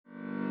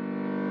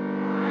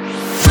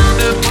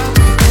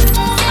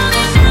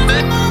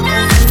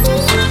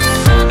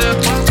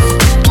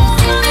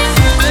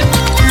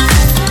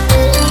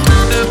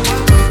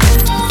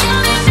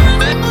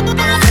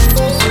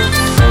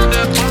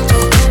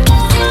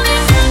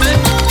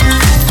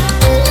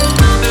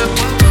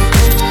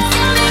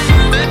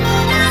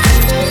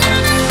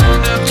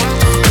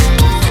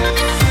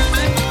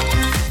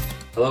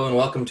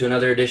welcome to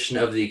another edition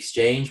of The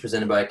Exchange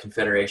presented by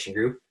Confederation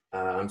Group.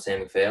 I'm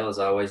Sam McPhail, as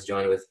always,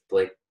 joined with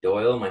Blake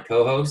Doyle, my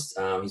co-host.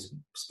 He's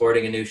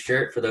sporting a new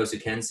shirt for those who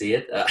can see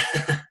it.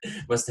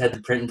 Must have had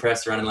the print and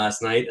press running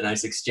last night. A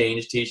nice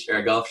Exchange t-shirt,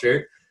 or golf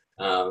shirt.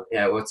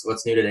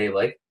 What's new today,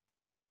 Blake?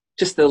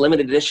 Just the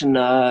limited edition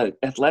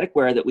athletic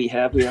wear that we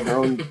have. We have our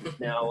own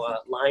now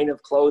line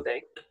of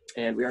clothing,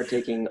 and we are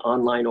taking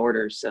online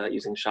orders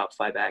using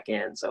Shopify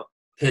backend. So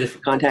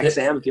contact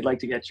Sam if you'd like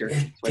to get your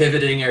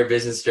pivoting our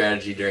business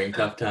strategy during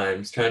tough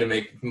times, trying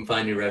to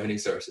find new revenue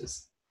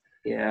sources.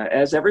 Yeah,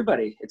 as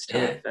everybody, it's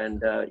tough,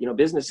 and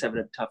business having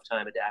a tough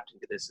time adapting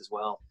to this as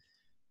well.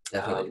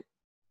 Definitely.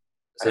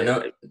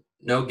 So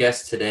no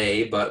guests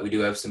today, but we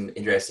do have some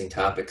interesting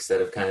topics that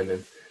have kind of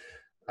been,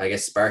 I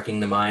guess, sparking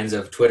the minds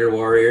of Twitter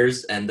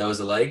warriors and those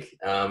alike.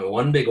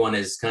 One big one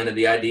is kind of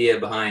the idea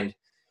behind,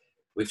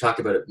 we've talked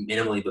about it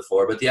minimally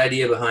before, but the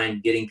idea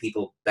behind getting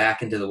people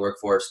back into the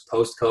workforce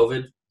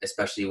post-COVID,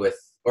 especially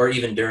or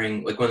even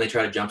during, like when they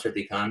try to jumpstart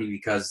the economy,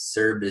 because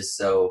CERB is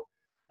so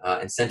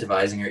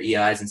incentivizing, or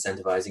EI is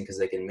incentivizing, because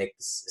they can make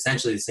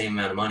essentially the same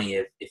amount of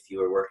money if you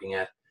were working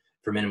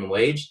for minimum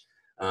wage.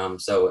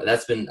 So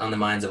that's been on the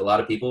minds of a lot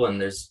of people, and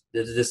the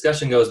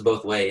discussion goes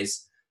both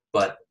ways,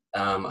 but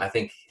I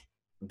think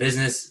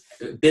business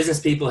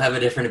people have a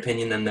different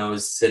opinion than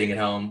those sitting at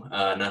home,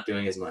 not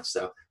doing as much.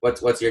 So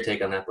what's your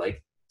take on that,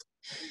 Blake?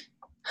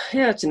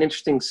 Yeah, it's an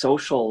interesting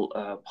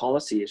social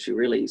policy issue,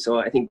 really. So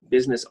I think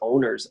business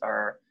owners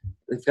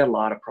they've got a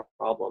lot of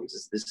problems.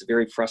 This is a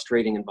very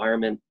frustrating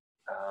environment.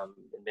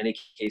 In many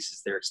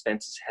cases, their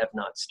expenses have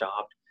not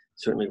stopped.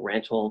 Certainly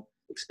rental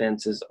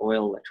expenses,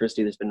 oil,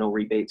 electricity, there's been no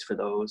rebates for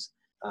those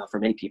for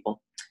many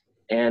people.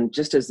 And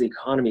just as the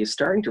economy is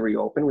starting to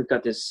reopen, we've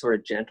got this sort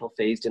of gentle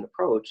phased-in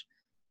approach.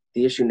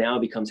 The issue now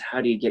becomes,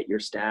 how do you get your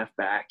staff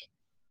back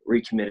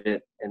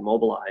recommitted and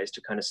mobilized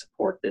to kind of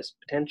support this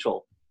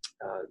potential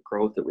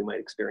growth that we might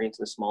experience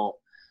in the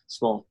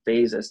small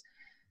phases.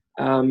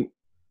 And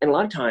a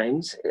lot of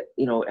times,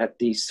 at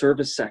the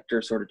service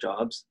sector sort of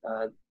jobs,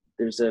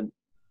 there's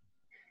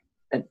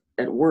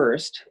at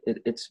worst,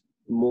 it's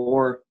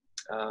more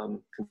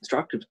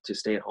constructive to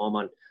stay at home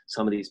on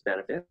some of these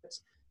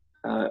benefits.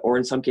 Or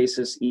in some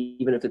cases,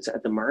 even if it's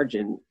at the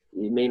margin,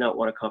 you may not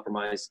want to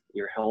compromise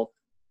your health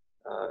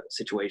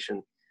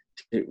situation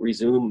to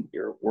resume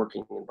your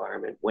working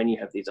environment when you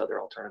have these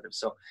other alternatives.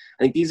 So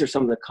I think these are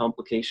some of the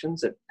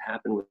complications that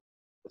happen with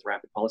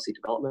rapid policy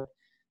development.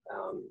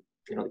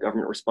 The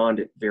government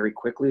responded very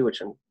quickly,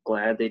 which I'm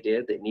glad they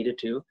did. They needed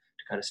to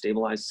kind of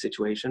stabilize the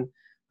situation.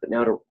 But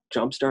now to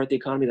jumpstart the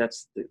economy,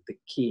 that's the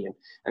key. And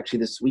actually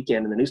this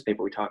weekend in the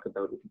newspaper, we talk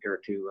about and compare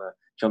it to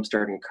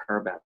jumpstarting a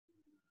car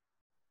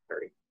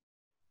battery.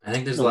 I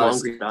think there's the a lot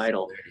longer you're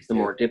idle, the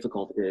more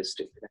difficult it is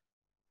to.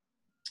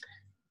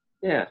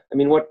 Yeah, I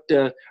mean, what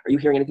are you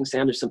hearing anything,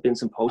 Sam? There's been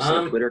some posts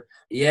on Twitter.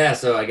 Yeah,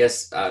 so I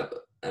guess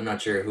I'm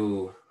not sure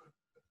who.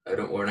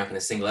 We're not going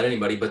to single out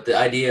anybody, but the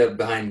idea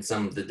behind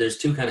there's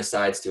two kind of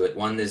sides to it.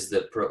 One is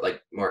the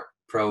more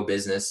pro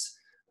business,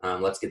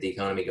 let's get the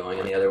economy going,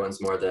 and the other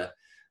one's more the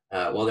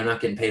they're not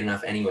getting paid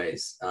enough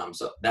anyways.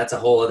 So that's a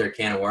whole other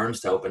can of worms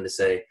to open, to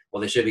say,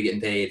 well, they should be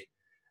getting paid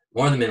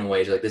more than minimum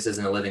wage. Like, this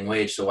isn't a living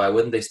wage, so why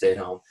wouldn't they stay at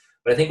home?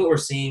 But I think what we're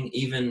seeing,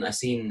 I've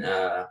seen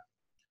a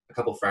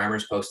couple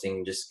farmers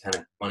posting just kind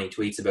of funny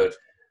tweets about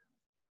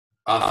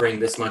offering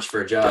this much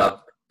for a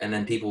job, and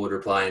then people would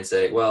reply and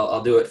say, well,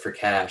 I'll do it for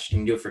cash. You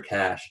can do it for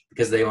cash,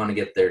 because they want to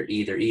get their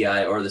either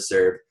EI or the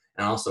CERB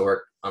and also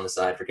work on the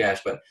side for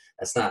cash. But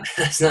that's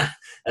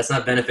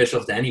not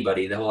beneficial to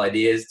anybody. The whole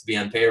idea is to be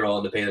on payroll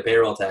and to pay the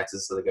payroll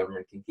taxes so the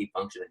government can keep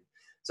functioning.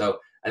 So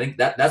I think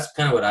that's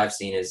kind of what I've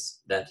seen,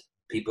 is that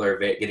people are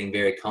getting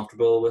very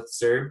comfortable with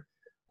CERB.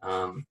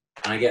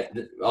 And I get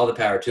all the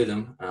power to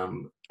them.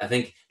 I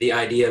think the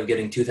idea of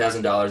getting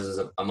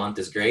 $2,000 a month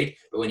is great,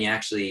 but when you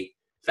actually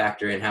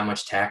factor in how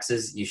much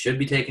taxes you should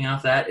be taking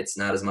off that, it's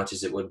not as much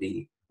as it would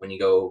be when you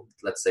go,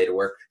 let's say, to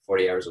work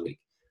 40 hours a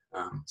week.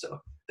 So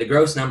the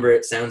gross number,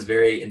 it sounds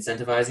very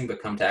incentivizing,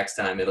 but come tax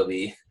time, it'll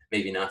be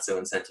maybe not so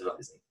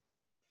incentivizing.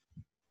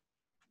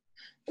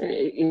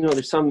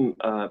 There's some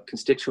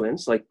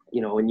constituents, like,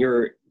 in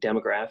your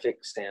demographic,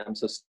 Sam,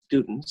 so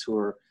students who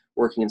are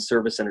working in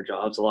service center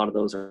jobs, a lot of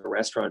those are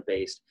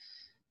restaurant-based.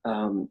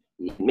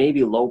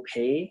 Maybe low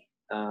pay,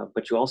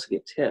 but you also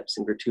get tips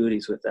and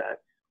gratuities with that.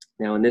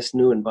 Now, in this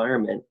new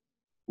environment,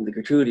 the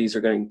gratuities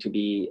are going to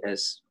be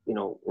as,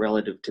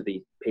 relative to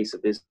the pace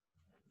of business,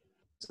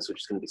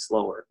 which is going to be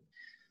slower.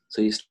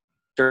 So you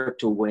start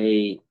to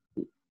weigh,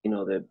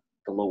 the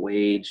low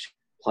wage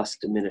plus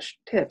diminished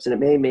tips, and it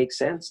may make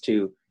sense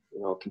to,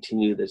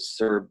 continue the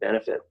CERB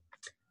benefit.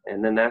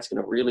 And then that's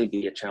going to really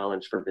be a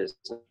challenge for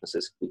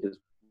businesses, because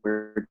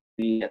we're at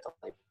the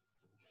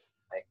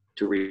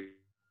to read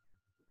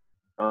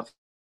off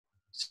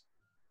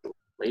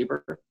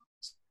labor.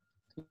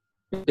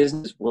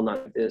 Business will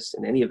not do this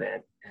in any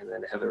event, and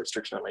then have a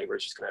restriction on labor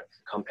is just going to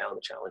compound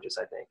the challenges,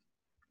 I think.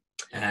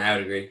 I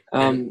would agree.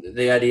 And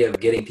the idea of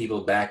getting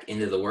people back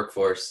into the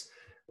workforce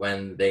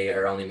when they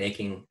are only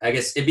making, I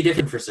guess it'd be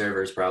different for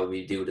servers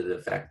probably due to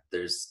the fact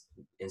there's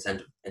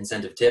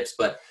incentive tips,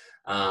 but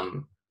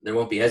there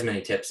won't be as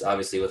many tips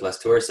obviously with less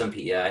tourists on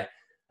PEI.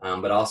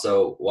 But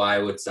also, why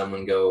would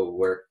someone go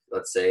work,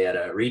 let's say, at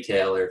a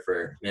retailer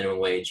for minimum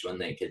wage when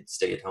they could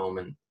stay at home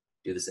and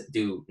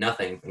do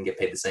nothing and get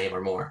paid the same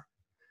or more?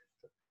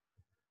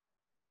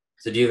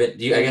 So do you?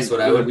 I guess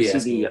what I would be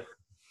asking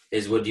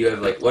is, would you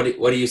have like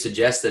what do you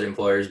suggest that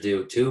employers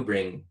do to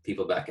bring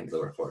people back into the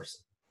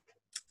workforce?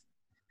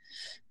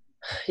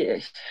 Yeah,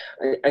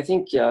 I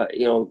think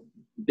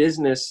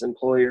business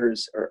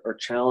employers are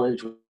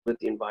challenged with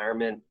the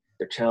environment.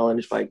 They're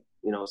challenged by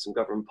some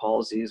government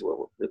policies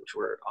which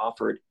were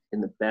offered in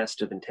the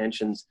best of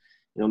intentions.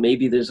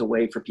 Maybe there's a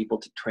way for people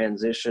to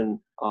transition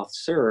off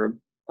CERB,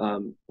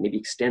 maybe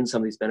extend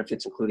some of these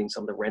benefits, including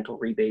some of the rental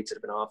rebates that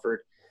have been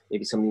offered,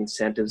 maybe some of the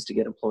incentives to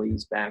get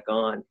employees back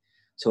on.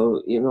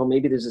 So,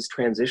 maybe there's this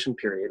transition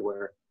period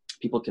where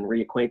people can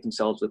reacquaint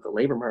themselves with the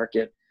labor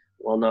market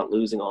while not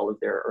losing all of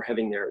or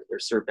having their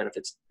CERB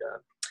benefits,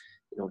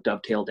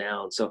 dovetail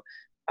down. So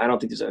I don't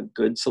think there's a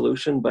good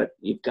solution, but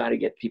you've got to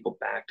get people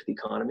back to the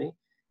economy.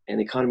 And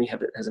the economy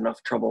has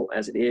enough trouble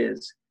as it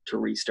is to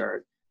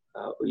restart.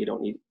 You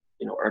don't need,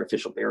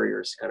 artificial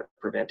barriers kind of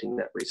preventing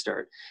that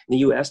restart. In the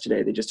U.S.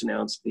 today, they just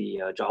announced the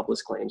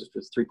jobless claims, which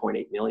was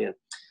 3.8 million.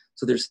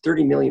 So there's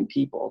 30 million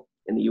people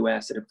in the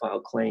U.S. that have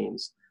filed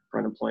claims for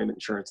unemployment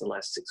insurance in the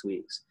last 6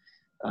 weeks.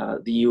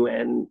 The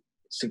UN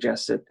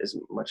suggests that as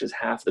much as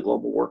half the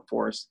global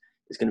workforce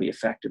is going to be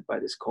affected by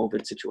this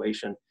COVID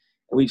situation.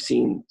 And we've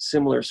seen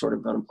similar sort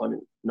of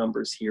unemployment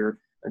numbers here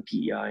on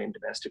PEI and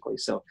domestically.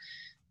 So,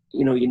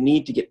 you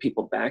need to get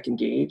people back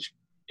engaged.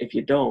 If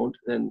you don't,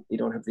 then you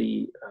don't have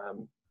the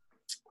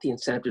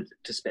incentive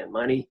to spend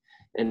money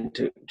and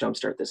to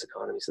jumpstart this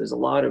economy. So there's a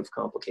lot of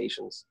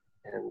complications,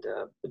 and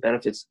the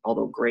benefits,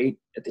 although great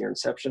at their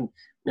inception,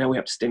 now we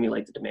have to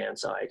stimulate the demand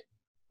side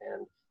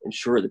and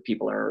ensure that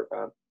people are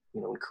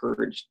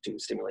encouraged to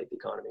stimulate the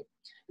economy.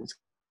 It's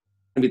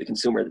going to be the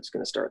consumer that's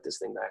going to start this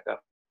thing back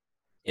up.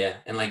 Yeah,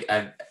 and like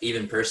I've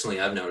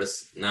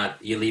noticed,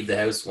 not you leave the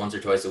house once or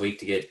twice a week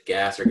to get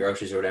gas or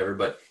groceries or whatever,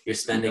 but you're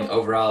spending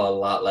overall a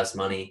lot less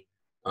money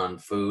on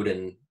food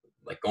and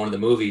like going to the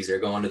movies or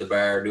going to the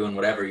bar or doing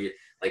whatever.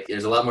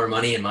 There's a lot more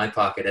money in my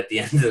pocket at the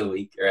end of the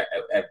week or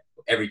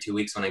every 2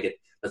 weeks when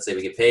let's say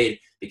we get paid,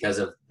 because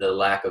of the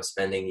lack of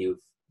spending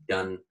you've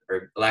done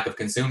or lack of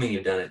consuming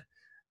you've done at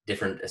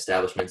different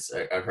establishments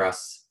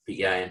across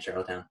PEI and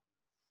Charlottetown.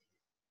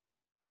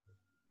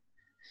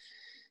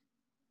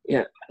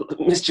 Yeah,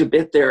 missed you a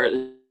bit there.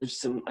 There's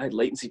some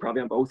latency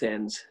probably on both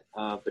ends.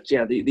 But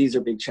yeah, these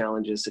are big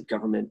challenges that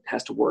government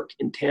has to work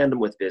in tandem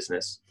with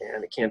business,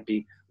 and it can't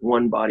be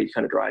one body to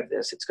kind of drive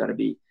this. It's got to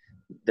be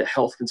the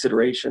health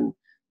consideration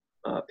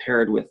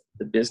paired with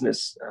the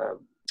business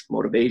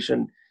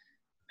motivation,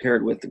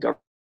 paired with the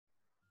government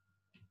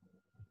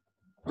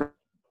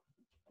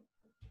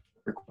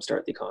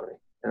start the economy.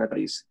 And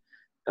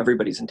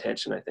everybody's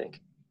intention, I think.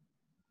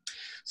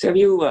 So have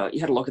you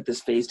had a look at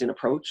this phased-in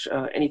approach?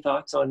 Any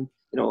thoughts on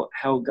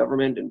how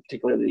government, and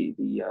particularly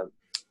the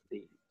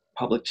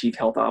public chief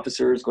health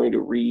officer, is going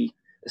to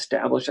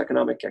re-establish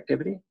economic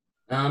activity?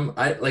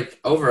 I like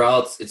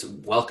overall it's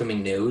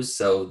welcoming news.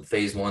 So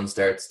phase 1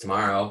 starts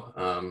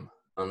tomorrow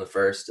on the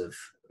 1st of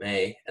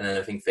May, and then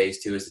I think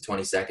phase 2 is the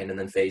 22nd, and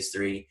then phase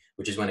 3,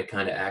 which is when it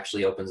kind of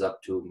actually opens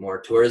up to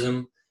more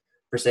tourism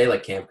per se,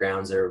 like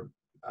campgrounds or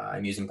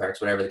amusement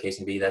parks, whatever the case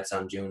may be. That's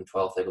on June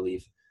 12th, I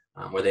believe.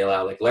 Where they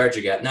allow like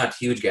larger, not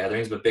huge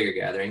gatherings, but bigger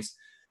gatherings.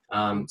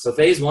 So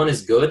phase 1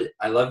 is good.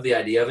 I love the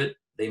idea of it.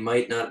 They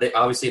might not,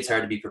 obviously it's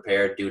hard to be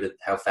prepared due to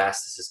how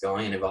fast this is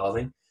going and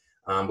evolving.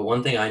 But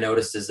one thing I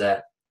noticed is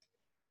that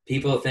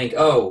people think,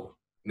 oh,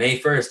 May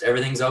 1st,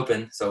 everything's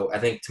open. So I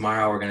think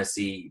tomorrow we're going to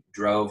see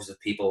droves of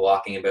people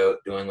walking about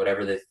doing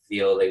whatever they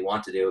feel they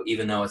want to do,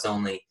 even though it's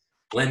only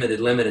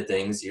limited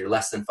things. You're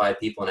less than 5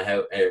 people in a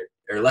house,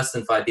 or less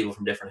than 5 people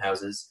from different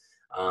houses.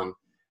 And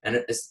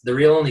it's the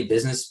real only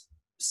business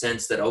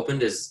sense that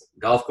opened is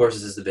golf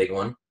courses is the big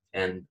one,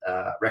 and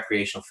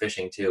recreational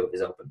fishing too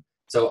is open.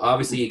 So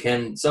obviously you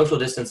can social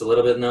distance a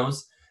little bit in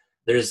those.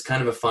 There's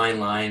kind of a fine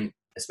line,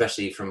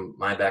 especially from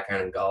my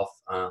background in golf,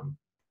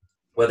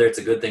 whether it's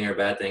a good thing or a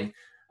bad thing.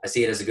 I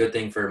see it as a good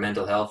thing for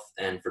mental health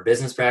and for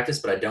business practice,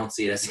 but I don't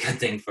see it as a good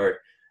thing for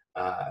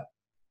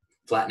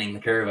flattening the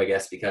curve, I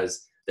guess,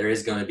 because there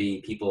is going to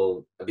be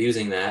people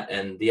abusing that.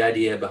 And the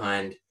idea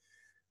behind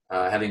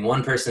having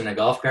one person in a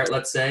golf cart,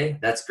 let's say,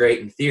 that's great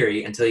in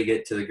theory until you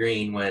get to the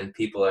green when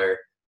people are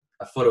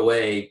a foot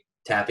away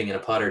tapping in a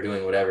putt or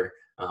doing whatever.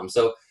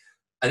 So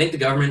I think the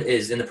government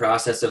is in the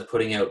process of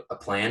putting out a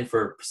plan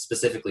for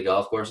specifically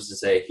golf courses to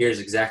say, here's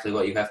exactly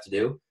what you have to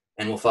do,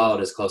 and we'll follow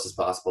it as close as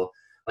possible.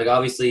 Like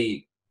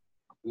obviously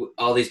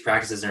all these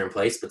practices are in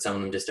place, but some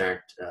of them just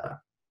aren't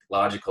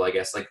logical, I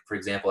guess. Like for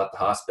example, at the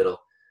hospital,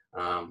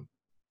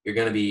 you're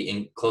going to be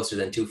in closer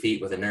than 2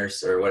 feet with a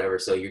nurse or whatever.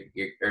 So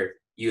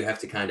you have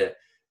to kind of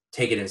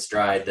take it in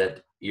stride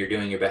that you're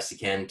doing your best you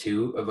can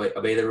to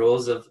obey the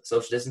rules of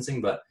social distancing,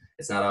 but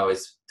it's not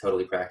always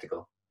totally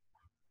practical.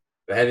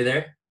 Do I have you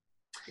there?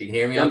 You can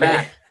hear me I'm okay?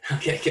 back.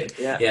 Okay, good.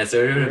 Yeah. Yeah, so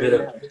we're having a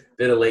Very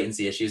bit of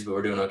latency issues, but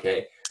we're doing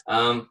okay.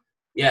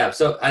 Yeah,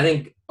 so I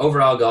think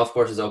overall golf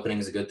courses opening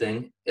is a good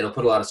thing. It'll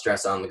put a lot of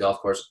stress on the golf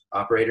course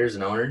operators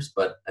and owners,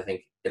 but I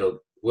think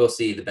we'll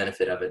see the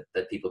benefit of it,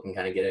 that people can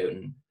kind of get out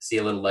and see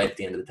a little light at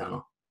the end of the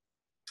tunnel.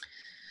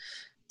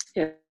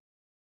 Yeah.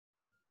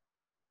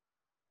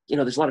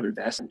 There's a lot of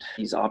investment.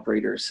 These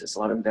operators, there's a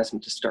lot of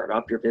investment to start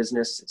up your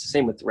business. It's the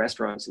same with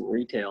restaurants and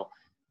retail.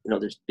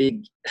 There's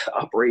big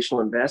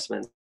operational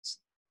investments,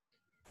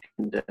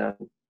 and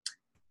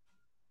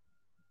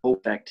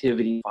hope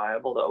activity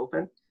viable to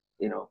open.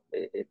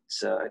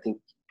 I think,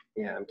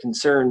 yeah, I'm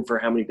concerned for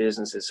how many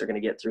businesses are going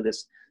to get through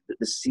this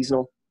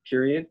seasonal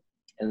period,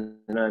 and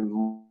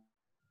I'm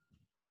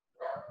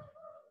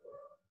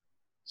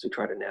so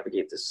try to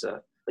navigate this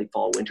late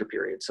fall winter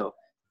period. So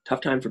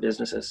tough time for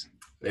businesses.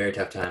 Very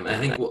tough time. I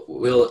think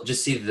we'll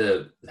just see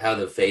how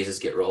the phases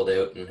get rolled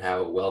out and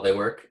how well they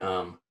work.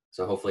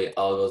 So hopefully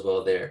all goes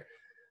well there.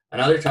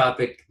 Another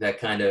topic that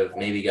kind of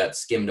maybe got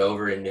skimmed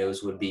over in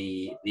news would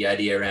be the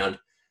idea around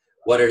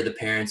what are the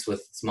parents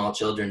with small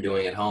children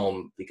doing at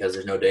home because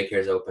there's no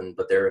daycares open,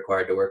 but they're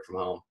required to work from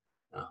home.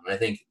 I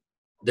think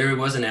there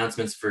was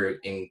announcements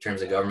in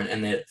terms of government,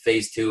 and that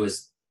phase 2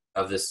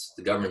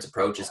 the government's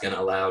approach is going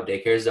to allow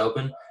daycares to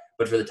open.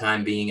 But for the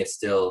time being, it's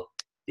still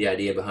the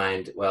idea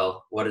behind,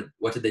 well, what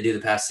did they do the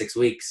past 6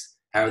 weeks?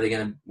 How are they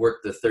going to work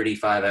the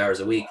 35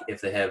 hours a week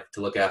if they have to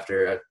look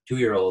after a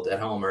 2-year-old at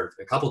home or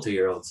a couple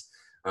 2-year-olds?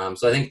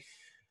 So I think,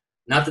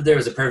 not that there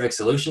was a perfect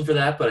solution for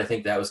that, but I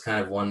think that was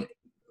kind of one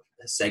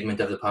segment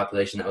of the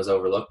population that was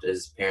overlooked,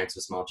 is parents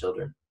with small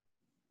children.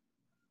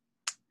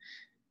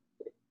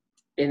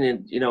 And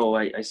then,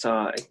 I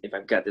saw, if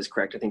I've got this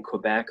correct, I think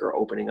Quebec are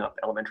opening up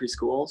elementary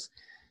schools.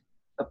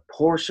 A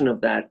portion of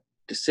that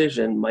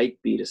decision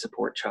might be to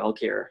support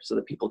childcare so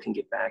that people can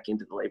get back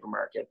into the labor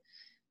market.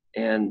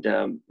 And,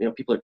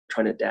 people are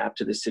trying to adapt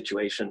to this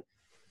situation.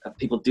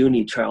 People do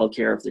need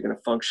childcare if they're going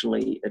to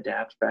functionally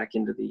adapt back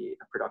into the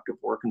productive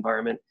work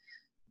environment.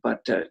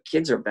 But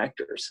kids are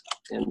vectors.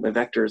 And by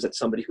vectors, that's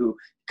somebody who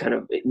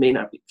it may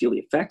not feel the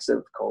effects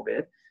of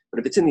COVID, but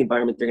if it's in the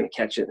environment, they're going to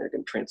catch it and they're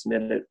going to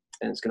transmit it,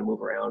 and it's going to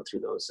move around through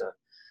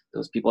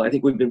those people. I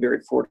think we've been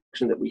very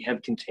fortunate that we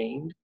have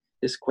contained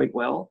this quite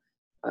well.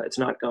 It's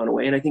not gone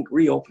away. And I think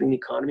reopening the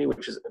economy,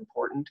 which is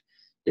important,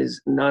 is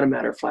not a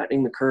matter of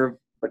flattening the curve,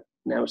 but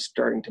now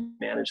starting to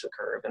manage the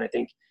curve. And I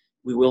think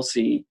we will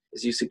see,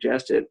 as you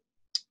suggested,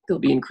 there'll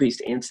be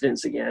increased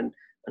incidence again,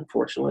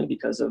 unfortunately,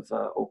 because of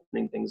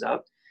opening things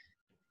up.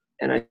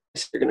 And I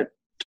think they're going to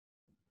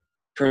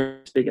turn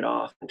the spigot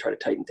off and try to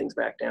tighten things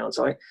back down.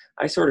 So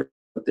I sort of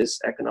think this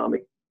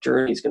economic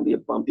journey is going to be a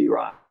bumpy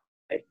ride.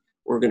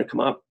 We're going to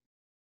come up,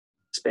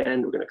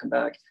 spend, we're going to come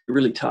back. It's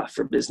really tough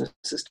for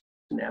businesses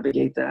to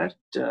navigate that.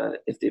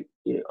 If the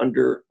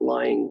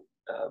underlying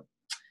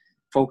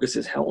focus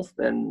is health,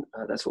 then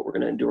that's what we're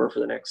going to endure for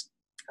the next,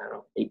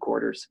 8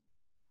 quarters.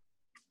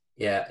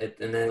 Yeah,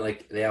 and then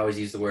they always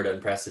use the word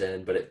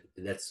unprecedented, but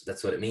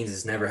that's what it means.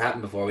 It's never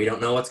happened before. We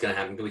don't know what's going to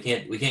happen. We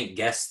can't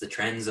guess the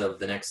trends of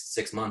the next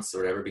 6 months or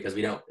whatever, because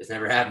it's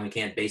never happened. We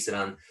can't base it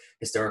on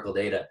historical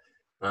data.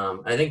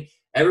 I think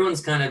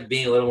everyone's kind of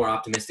being a little more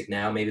optimistic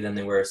now, maybe than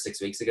they were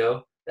 6 weeks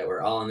ago, that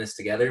we're all in this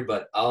together.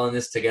 But all in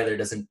this together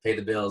doesn't pay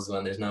the bills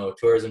when there's no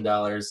tourism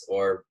dollars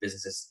or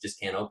businesses just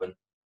can't open.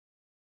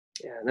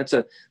 Yeah, and that's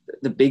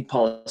the big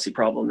policy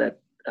problem that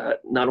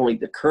not only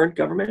the current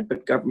government,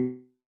 but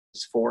governments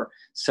for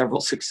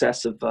several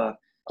successive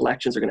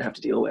elections are going to have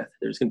to deal with.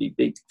 There's going to be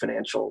big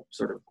financial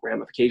sort of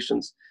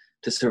ramifications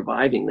to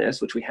surviving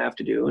this, which we have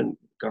to do, and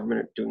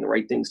government are doing the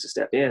right things to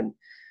step in.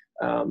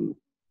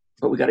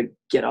 But we got to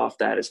get off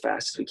that as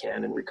fast as we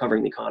can, and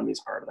recovering the economy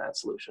is part of that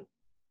solution.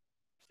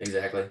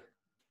 Exactly.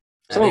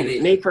 So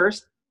May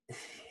 1st,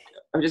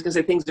 I'm just going to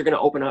say things are going to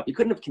open up. You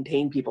couldn't have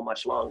contained people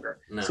much longer.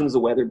 No. As soon as the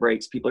weather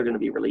breaks, people are going to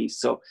be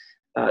released. So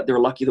they're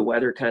lucky the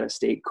weather kind of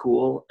stayed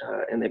cool,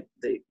 and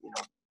they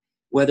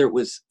whether it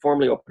was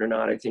formally open or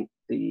not, I think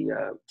the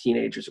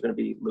teenagers are going to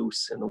be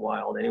loose in the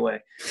wild anyway.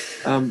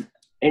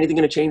 Anything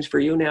going to change for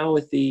you now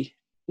with the,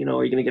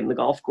 are you going to get in the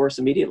golf course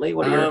immediately?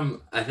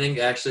 I think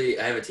actually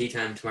I have a tee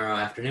time tomorrow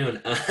afternoon,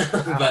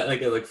 but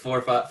like 4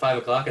 or 5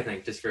 o'clock, I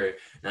think, just for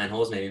 9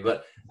 holes maybe.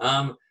 But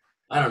I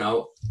don't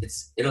know.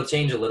 It'll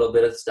change a little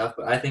bit of stuff,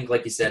 but I think,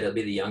 like you said, it'll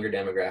be the younger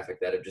demographic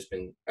that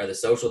are the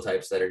social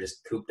types that are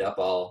just cooped up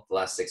all the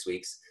last 6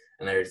 weeks.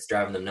 And it's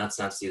driving them nuts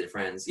not to see their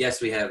friends.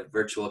 Yes, we have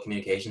virtual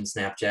communication,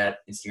 Snapchat,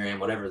 Instagram,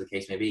 whatever the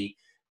case may be,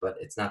 but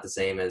it's not the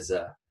same as,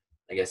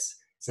 I guess,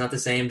 it's not the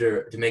same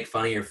to make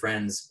fun of your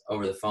friends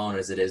over the phone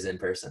as it is in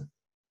person.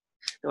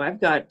 No, I've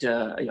got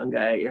a young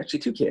guy, actually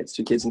 2 kids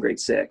in grade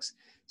 6.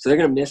 So they're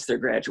going to miss their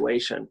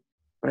graduation.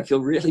 But I feel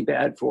really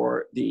bad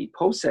for the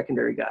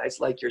post-secondary guys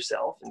like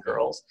yourself and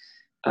girls.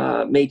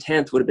 May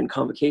 10th would have been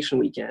convocation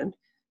weekend.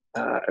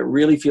 I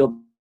really feel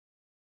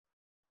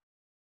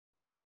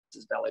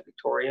is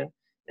valedictorian,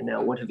 and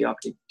now won't have the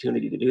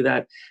opportunity to do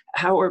that.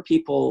 How are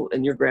people,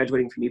 and you're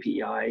graduating from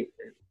UPEI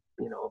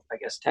I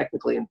guess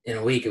technically. And in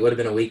a week. It would have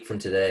been a week from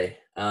today.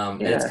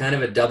 And it's yeah, kind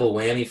of a double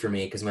whammy for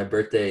me because my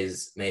birthday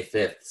is May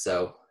 5th.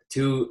 So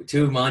two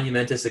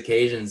monumentous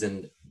occasions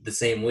in the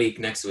same week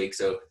next week.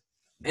 So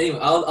anyway,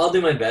 I'll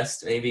do my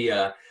best. Maybe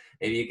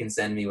you can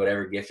send me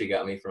whatever gift you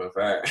got me from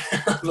afar.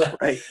 But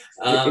right.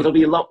 It'll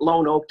be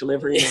lone oak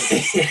delivery.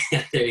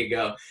 there you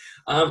go.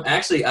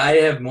 Actually, I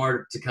have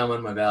more to come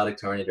on my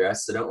valedictorian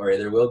address, so don't worry.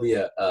 There will be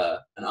an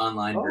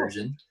online Oh,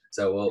 version,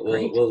 so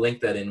great. we'll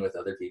link that in with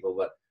other people.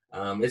 But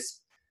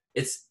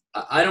it's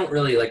I don't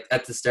really like.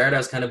 At the start, I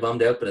was kind of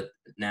bummed out, but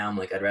now I'm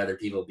like, I'd rather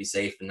people be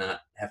safe and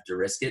not have to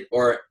risk it.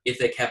 Or if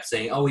they kept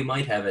saying, "Oh, we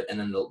might have it," and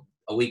then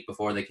a week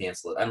before they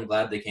cancel it, I'm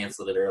glad they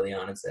canceled it early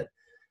on and said,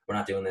 "We're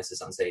not doing this.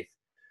 It's unsafe."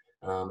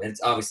 And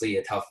it's obviously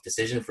a tough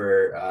decision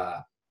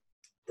for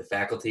the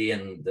faculty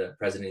and the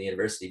president of the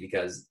university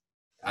because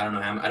I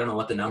don't know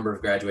what the number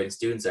of graduating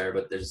students are,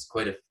 but there's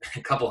quite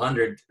a couple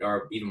hundred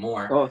or even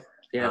more. Oh,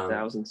 yeah,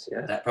 thousands.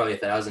 Yeah. That probably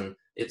 1,000.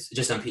 It's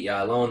just on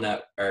PEI alone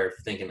that are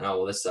thinking, oh,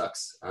 well, this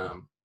sucks.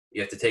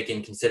 You have to take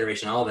in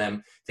consideration all of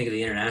them. Think of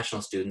the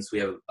international students. We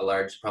have a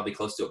large, probably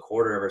close to a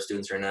quarter of our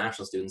students are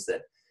international students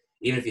that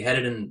even if you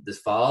headed in this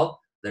fall,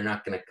 they're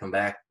not going to come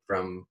back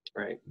from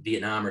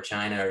Vietnam or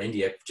China or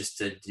India just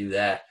to do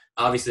that.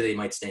 Obviously, they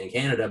might stay in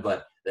Canada,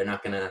 but they're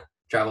not going to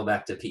travel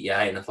back to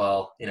PEI in the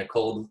fall in a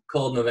cold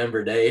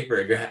November day for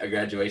a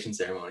graduation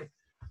ceremony.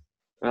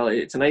 Well,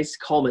 it's a nice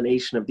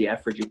culmination of the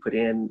effort you put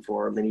in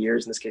for many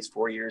years, in this case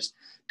 4 years,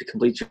 to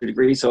complete your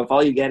degree. So if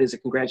all you get is a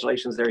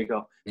congratulations, there you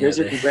go. Here's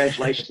your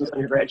congratulations on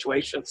your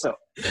graduation. So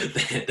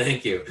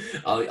thank you.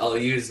 I'll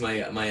use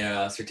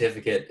my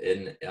certificate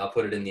and I'll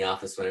put it in the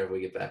office whenever we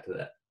get back to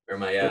that, or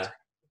my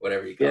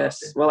whatever you call it.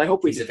 Yes. Well, I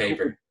hope piece of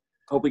paper.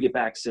 Hope we get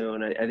back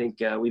soon. I think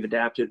we've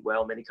adapted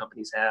well. Many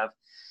companies have.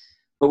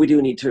 But we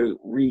do need to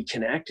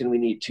reconnect, and we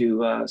need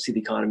to see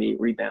the economy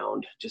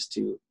rebound just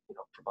to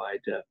provide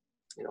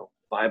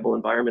viable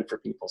environment for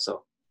people.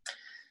 So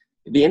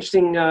it'd be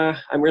interesting.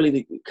 I'm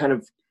really kind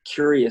of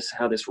curious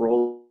how this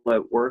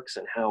rollout works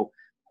and how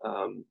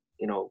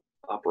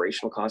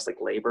operational costs like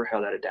labor,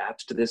 how that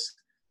adapts to this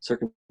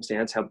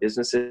circumstance, how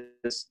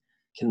businesses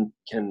can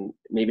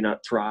maybe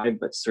not thrive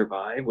but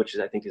survive, which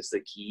I think is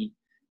the key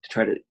to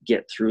try to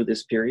get through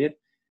this period.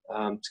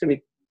 It's going to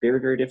be very,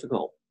 very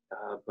difficult.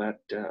 But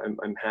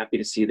I'm happy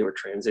to see that we're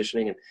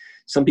transitioning, and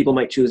some people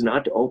might choose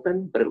not to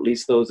open, but at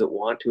least those that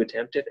want to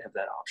attempt it have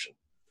that option.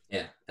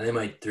 Yeah, and they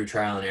might, through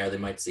trial and error, they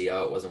might see,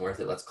 oh, it wasn't worth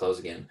it, let's close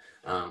again.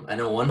 I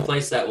know one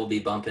place that will be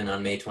bumping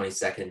on May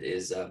 22nd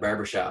is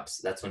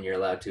barbershops. That's when you're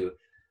allowed to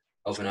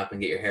open up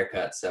and get your hair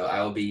cut. So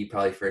I will be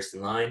probably first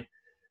in line.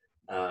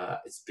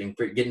 It's been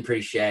getting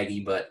pretty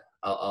shaggy, but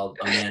I'll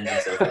manage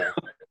myself there.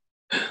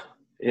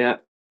 Yeah,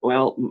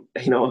 well,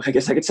 I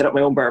guess I could set up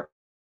my own bar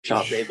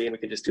shop maybe, and we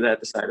could just do that at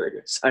the side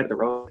of the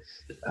road.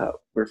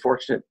 We're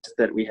fortunate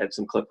that we had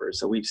some clippers,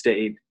 so we've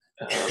stayed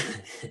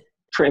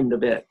trimmed a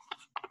bit.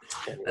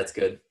 That's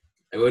good.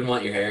 I wouldn't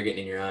want your hair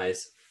getting in your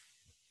eyes.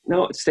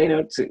 No, it's staying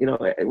out.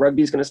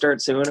 Rugby's going to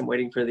start soon. I'm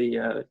waiting for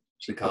the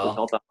chief public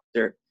health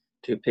officer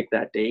to pick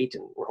that date,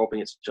 and we're hoping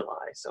it's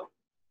July. So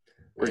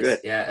we're good.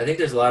 Yeah, I think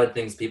there's a lot of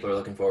things people are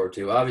looking forward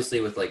to. Obviously,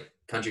 with like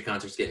country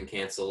concerts getting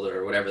canceled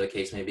or whatever the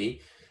case may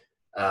be,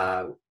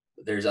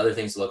 there's other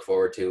things to look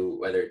forward to,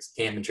 whether it's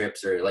camping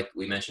trips or, like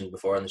we mentioned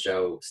before on the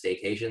show,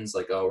 staycations.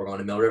 Like, oh, we're going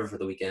to Mill River for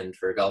the weekend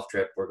for a golf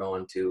trip. We're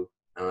going to,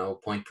 I don't know,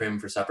 Point Prim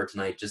for supper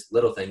tonight. Just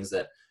little things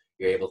that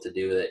you're able to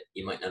do that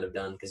you might not have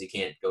done because you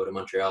can't go to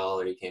Montreal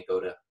or you can't go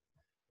to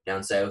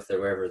down south or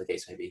wherever the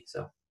case may be.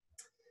 So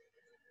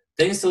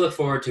things to look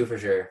forward to for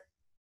sure.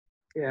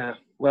 Yeah.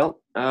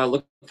 Well,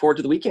 look forward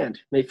to the weekend,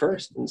 May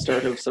 1st, and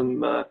start of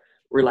some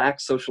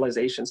relaxed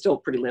socialization. Still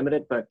pretty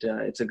limited, but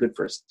it's a good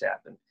first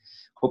step. And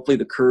hopefully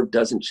the curve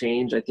doesn't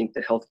change. I think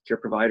the healthcare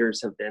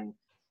providers have been,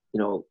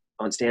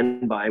 on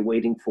standby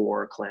waiting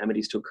for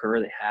calamities to occur.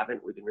 They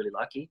haven't. We've been really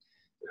lucky.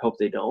 We hope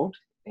they don't.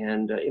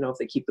 And, if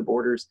they keep the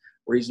borders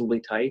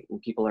reasonably tight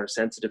and people are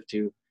sensitive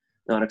to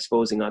not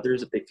exposing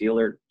others if they feel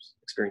they're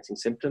experiencing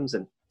symptoms,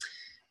 and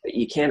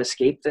you can't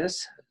escape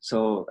this.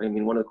 So,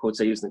 one of the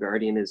quotes I use in The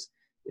Guardian is,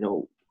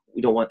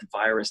 we don't want the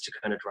virus to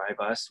kind of drive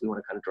us. We want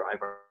to kind of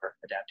drive our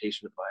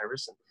adaptation to the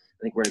virus. And I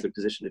think we're in a good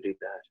position to do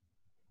that.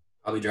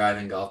 I'll be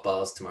driving golf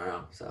balls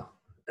tomorrow. So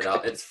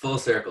it's full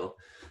circle.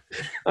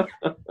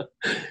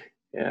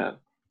 Yeah.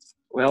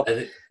 Well, I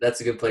think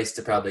that's a good place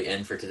to probably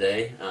end for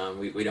today.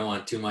 We don't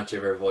want too much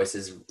of our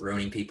voices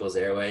ruining people's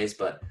airways,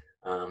 but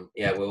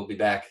we'll be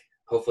back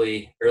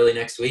hopefully early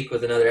next week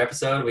with another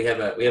episode. We have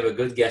a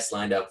good guest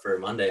lined up for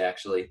Monday.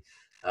 Actually,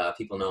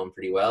 people know him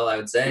pretty well, I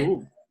would say,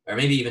 or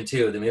maybe even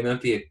two. Then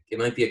it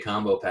might be a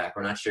combo pack.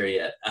 We're not sure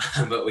yet,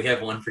 but we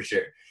have one for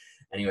sure.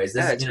 Anyways,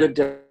 this is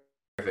good.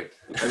 Perfect.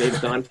 I may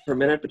have gone for a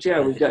minute,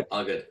 but we've got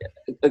all good.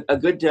 A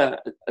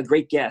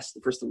great guest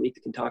the first of the week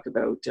that can talk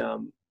about.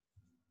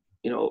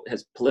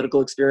 Has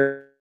political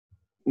experience.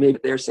 Maybe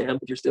there, Sam,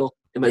 if you're still.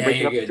 Am I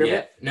breaking up good.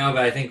 Yeah. No,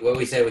 but I think what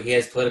we said, he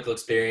has political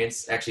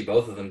experience. Actually,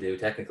 both of them do,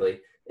 technically,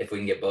 if we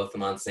can get both of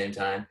them on at the same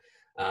time.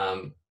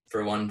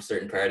 for one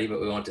certain party,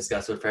 but we won't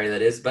discuss what party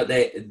that is. But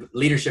they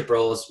leadership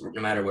roles,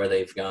 no matter where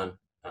they've gone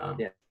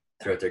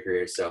throughout their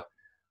careers. So a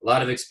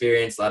lot of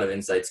experience, a lot of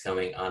insights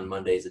coming on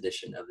Monday's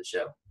edition of the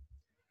show.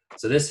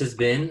 So this has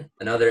been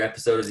another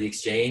episode of The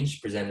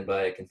Exchange presented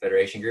by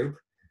Confederation Group.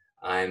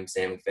 I'm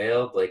Sam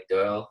McPhail, Blake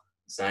Doyle,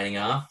 signing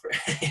off,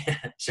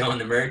 showing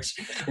the merch.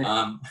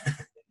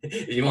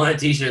 If you want a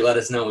t-shirt, let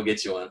us know. We'll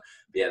get you one.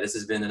 But yeah, this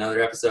has been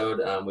another episode.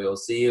 We will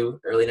see you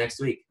early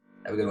next week.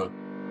 Have a good one.